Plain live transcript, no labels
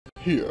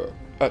Here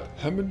at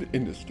Hammond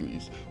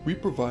Industries, we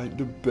provide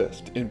the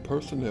best in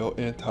personnel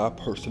and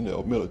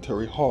anti-personnel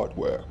military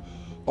hardware,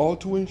 all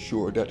to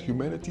ensure that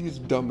humanity's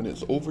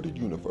dominance over the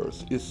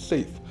universe is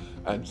safe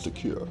and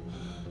secure.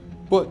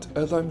 But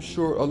as I'm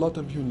sure a lot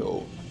of you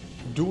know,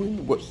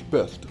 doing what's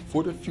best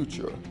for the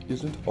future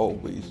isn't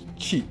always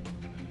cheap,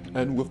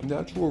 and with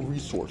natural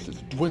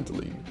resources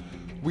dwindling,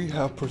 we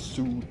have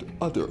pursued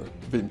other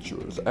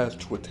ventures as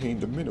to attain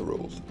the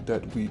minerals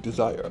that we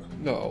desire.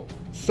 Now,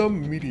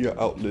 some media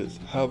outlets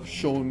have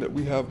shown that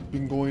we have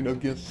been going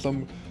against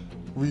some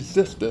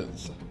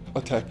resistance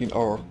attacking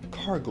our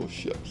cargo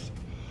ships.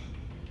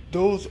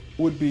 Those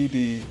would be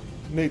the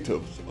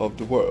natives of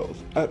the world.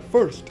 At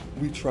first,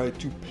 we tried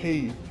to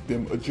pay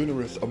them a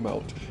generous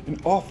amount and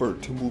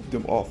offered to move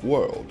them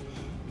off-world,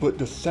 but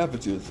the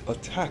savages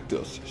attacked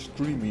us,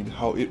 screaming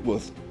how it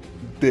was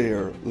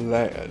their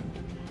land.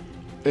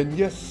 And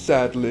yes,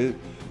 sadly,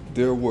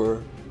 there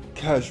were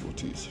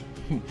casualties.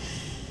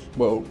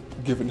 Well,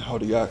 given how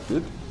they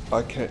acted,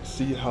 I can't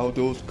see how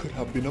those could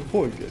have been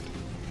avoided.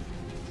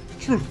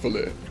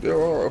 Truthfully, there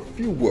are a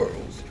few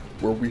worlds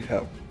where we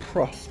have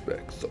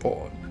prospects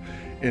on,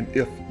 and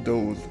if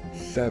those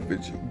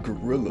savage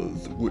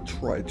guerrillas would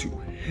try to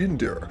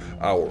hinder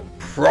our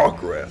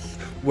progress,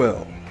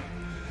 well,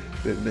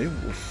 then they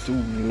will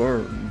soon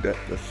learn that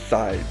the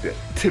side that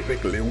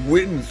typically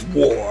wins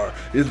war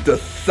is the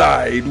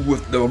side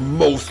with the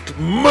most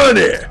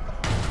money!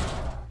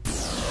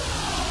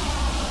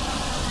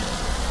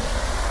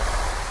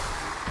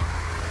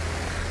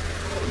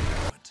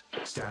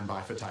 Stand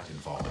by for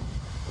Titanfall.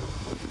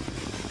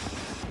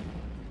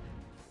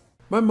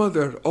 My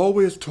mother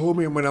always told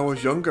me when I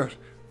was younger,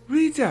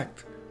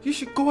 "Reject, you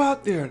should go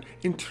out there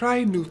and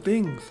try new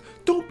things.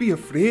 Don't be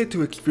afraid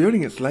to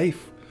experience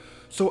life."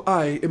 So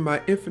I, in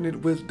my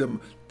infinite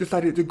wisdom,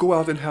 decided to go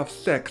out and have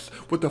sex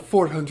with a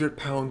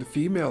 400-pound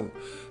female.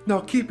 Now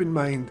keep in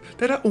mind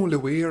that I only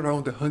weigh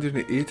around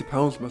 180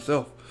 pounds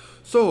myself.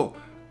 So,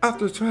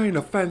 after trying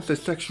a fancy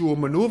sexual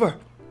maneuver,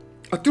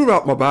 I threw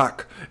out my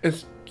back,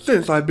 and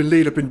since I've been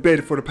laid up in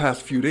bed for the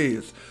past few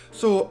days,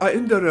 so I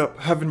ended up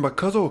having my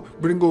cousin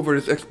bring over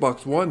his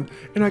Xbox One,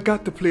 and I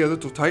got to play a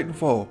little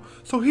Titanfall.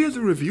 So here's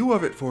a review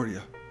of it for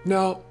you.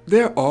 Now,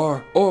 there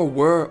are, or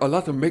were, a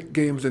lot of mech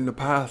games in the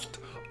past.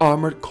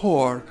 Armored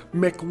Core,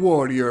 Mech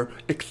Warrior,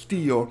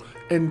 Exteel,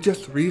 and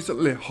just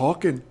recently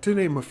Hawken, to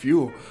name a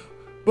few.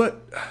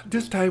 But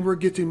this time we're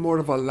getting more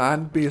of a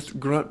land-based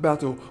grunt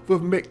battle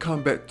with mech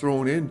combat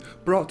thrown in,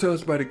 brought to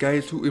us by the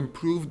guys who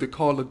improved the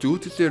Call of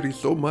Duty series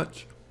so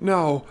much.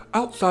 Now,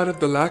 outside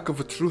of the lack of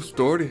a true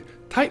story,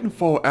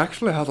 Titanfall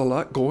actually has a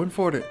lot going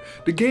for it.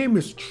 The game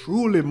is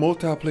truly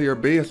multiplayer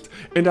based,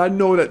 and I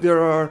know that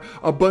there are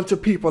a bunch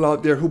of people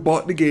out there who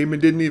bought the game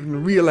and didn't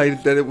even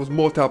realize that it was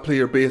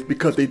multiplayer based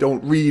because they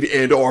don't read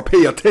and or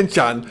pay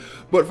attention.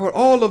 But for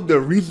all of the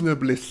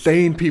reasonably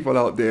sane people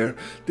out there,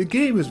 the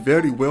game is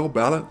very well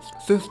balanced.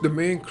 Since the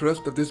main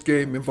crust of this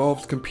game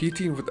involves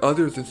competing with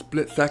others in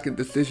split-second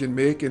decision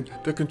making,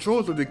 the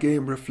controls of the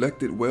game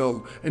reflect it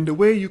well, and the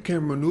way you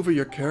can maneuver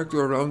your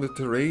character around the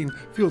terrain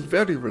feels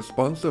very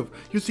responsive.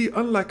 You see,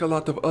 unlike a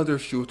lot of other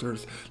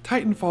shooters,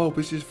 Titanfall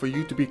wishes for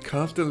you to be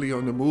constantly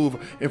on the move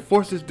and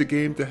forces the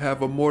game to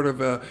have a more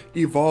of a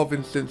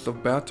evolving sense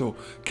of battle.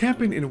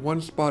 Camping in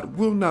one spot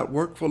will not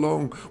work for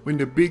long when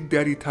the Big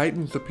Daddy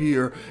Titans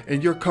appear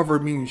and your cover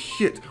means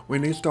shit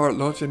when they start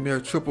launching their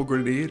triple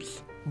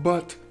grenades.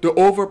 But the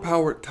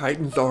overpowered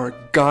Titans are a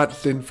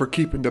godsend for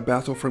keeping the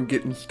battle from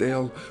getting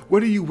stale.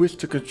 Whether you wish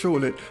to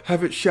control it,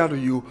 have it shadow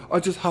you, or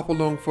just hop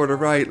along for the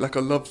ride like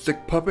a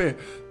lovesick puppy,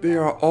 they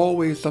are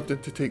always something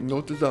to take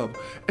notice of.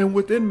 And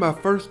within my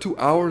first 2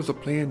 hours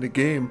of playing the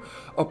game,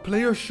 a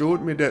player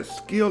showed me that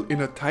skill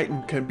in a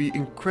Titan can be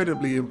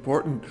incredibly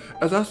important,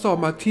 as I saw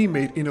my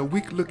teammate in a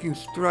weak looking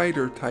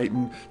Strider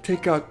Titan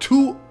take out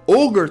 2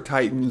 Ogre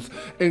Titans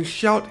and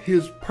shout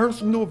his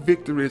personal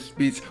victory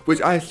speech,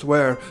 which I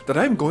swear that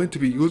I'm going to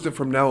be using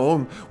from now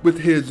on, with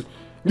his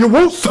 "You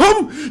want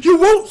some? You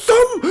want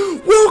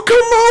some? Well, come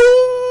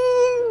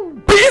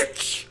on,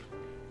 bitch!"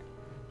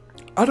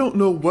 I don't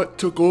know what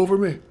took over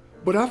me,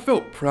 but I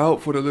felt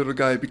proud for the little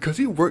guy because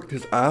he worked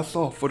his ass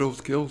off for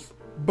those kills.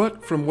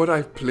 But from what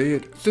I've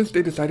played, since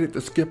they decided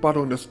to skip out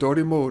on the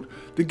story mode,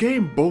 the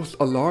game boasts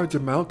a large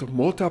amount of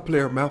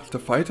multiplayer maps to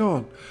fight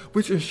on,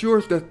 which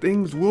ensures that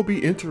things will be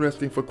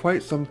interesting for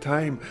quite some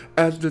time,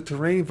 as the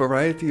terrain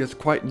variety is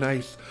quite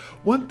nice.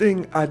 One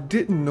thing I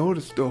didn't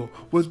notice though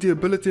was the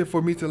ability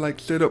for me to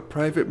set up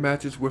private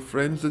matches with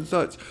friends and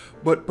such,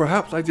 but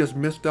perhaps I just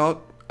missed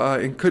out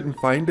and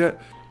couldn't find it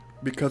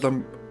because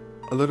I'm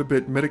a little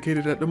bit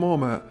medicated at the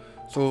moment,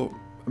 so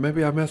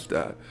maybe I missed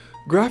that.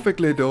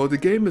 Graphically though, the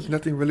game is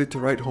nothing really to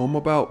write home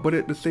about, but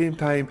at the same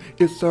time,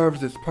 it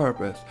serves its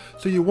purpose,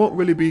 so you won't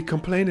really be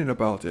complaining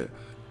about it.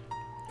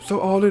 So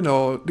all in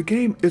all, the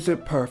game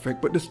isn't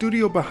perfect, but the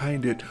studio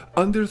behind it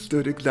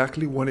understood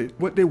exactly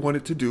what they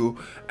wanted to do,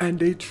 and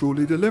they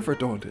truly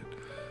delivered on it.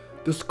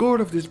 The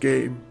score of this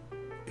game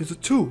is a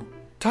 2.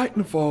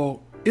 Titanfall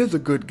is a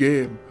good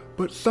game,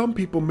 but some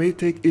people may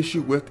take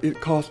issue with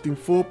it costing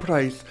full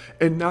price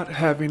and not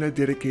having a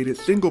dedicated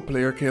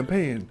single-player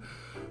campaign.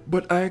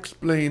 But I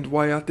explained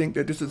why I think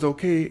that this is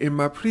okay in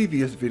my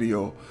previous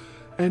video,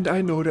 and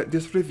I know that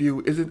this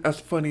review isn't as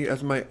funny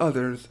as my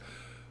others,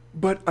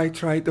 but I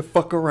tried to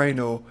fuck a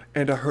rhino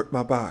and I hurt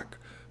my back.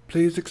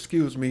 Please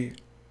excuse me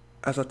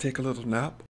as I take a little nap.